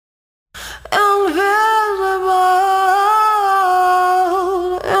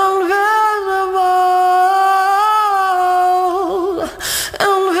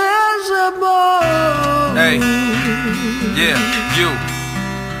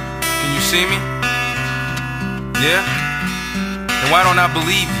see me? Yeah? Then why don't I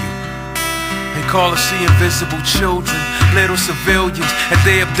believe you? They call us the invisible children, little civilians, and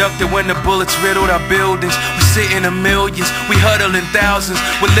they abducted when the bullets riddled our buildings. We sit in the millions, we huddle in thousands,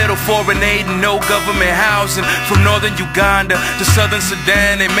 with little foreign aid and no government housing. From northern Uganda to southern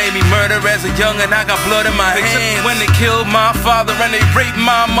Sudan, they made me murder as a youngin', I got blood in my hands. When they killed my father and they raped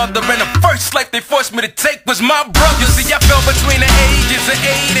my mother, and the first life they forced me to take was my brother. You see, I fell between the ages of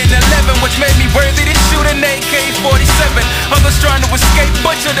 8 and 11, which made me worthy to shoot an AK-47. Others trying to escape,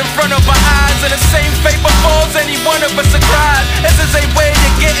 butchered in front of our eyes, and the same fate befalls any one of us that cries. This is a way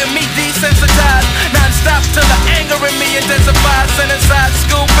of getting me desensitized, non-stop till the anger in me intensifies. Sent inside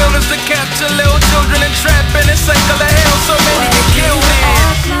school buildings to capture little children and trap in a cycle of hell. So many get killed in.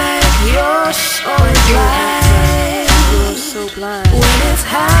 Act like you're so blind. You're so blind when it's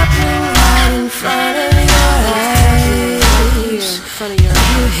happening right in front of your eyes.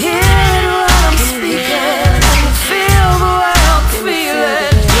 You hear what I'm speaking, and you feel the way I'm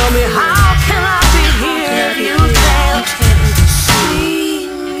feeling. Tell me, how can I be here if you can't see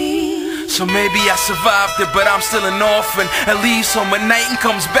me? So maybe I survived it, but I'm still an orphan, and leaves home at night and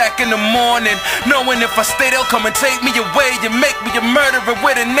comes back in the morning, knowing if I stay they'll come and take me away and make me a murderer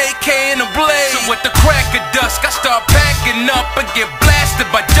with an AK and a blade. So with the crack of dusk I start packing up and get blasted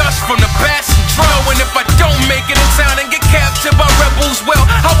by dust from the passenger. And if I don't make it in town and get captured by rebels, well,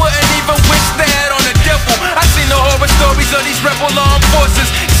 I wouldn't even wish that on the devil. I've seen the horror stories of these rebel armed forces,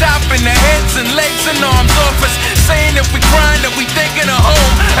 chopping their heads and legs and arms off us, saying if we crying that we thinking of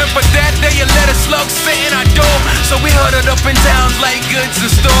home, and for that day you let a slug sit in our door. So we huddled up in towns like goods in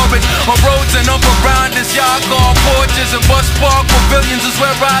storage, on roads and over verandas, yard guard porches, and bus park pavilions is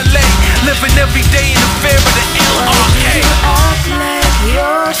where I lay, living every day in the fear of the LRA. You act like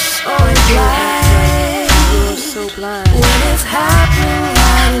you're so blind. You're so blind when it's happening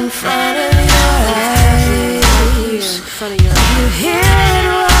right in front of your eyes. You hear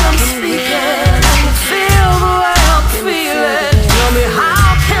what I'm speaking, and you feel the way I'm feeling. Tell me,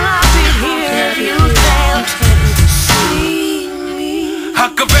 how can I be here if you can't see me?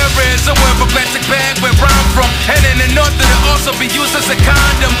 Hakavera is a word for plastic bag where I'm from, and in the north it'll also be used as a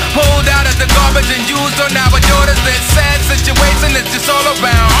condom, pulled out of the garbage and used on our daughters. That sad situation is just all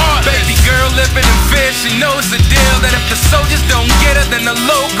around heartless. Baby girl living in fear, she knows the deal, that if the soldiers don't get her then the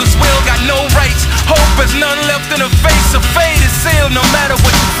locals will. Got no rights, hope is none left in her face. Her fate is sealed no matter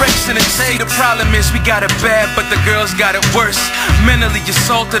what direction it takes. The problem is we got it bad, but the girls got it worse. Mentally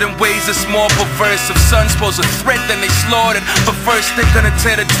assaulted in ways that's more perverse. If sons pose a threat then they slaughtered, but first they're gonna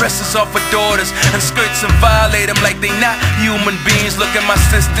tear the dresses off of daughters and skirts and violate them like they not human beings. Look at my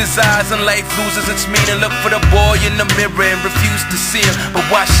sister's eyes and life loses its meaning. Look for the boy in the mirror and refuse to see him, but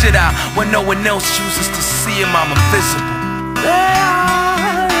why should I when no one else chooses to see him? I'm invisible. They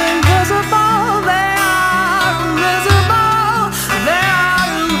are invisible, they are invisible, they are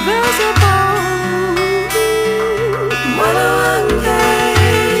invisible. One day,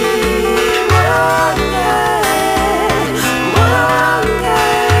 one day, one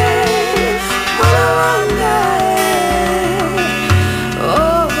day, one day.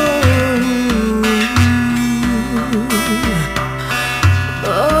 Oh,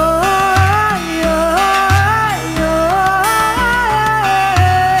 oh.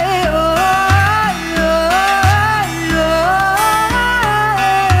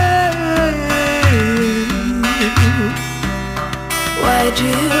 Why do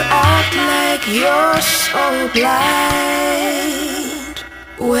you act like you're so blind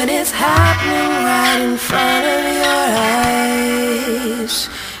when it's happening right in front of your eyes?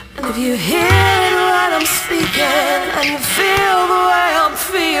 And if you hear what I'm speaking and you feel the way I'm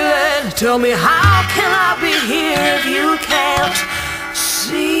feeling, tell me, how can I be here if you can't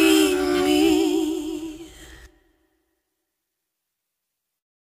see?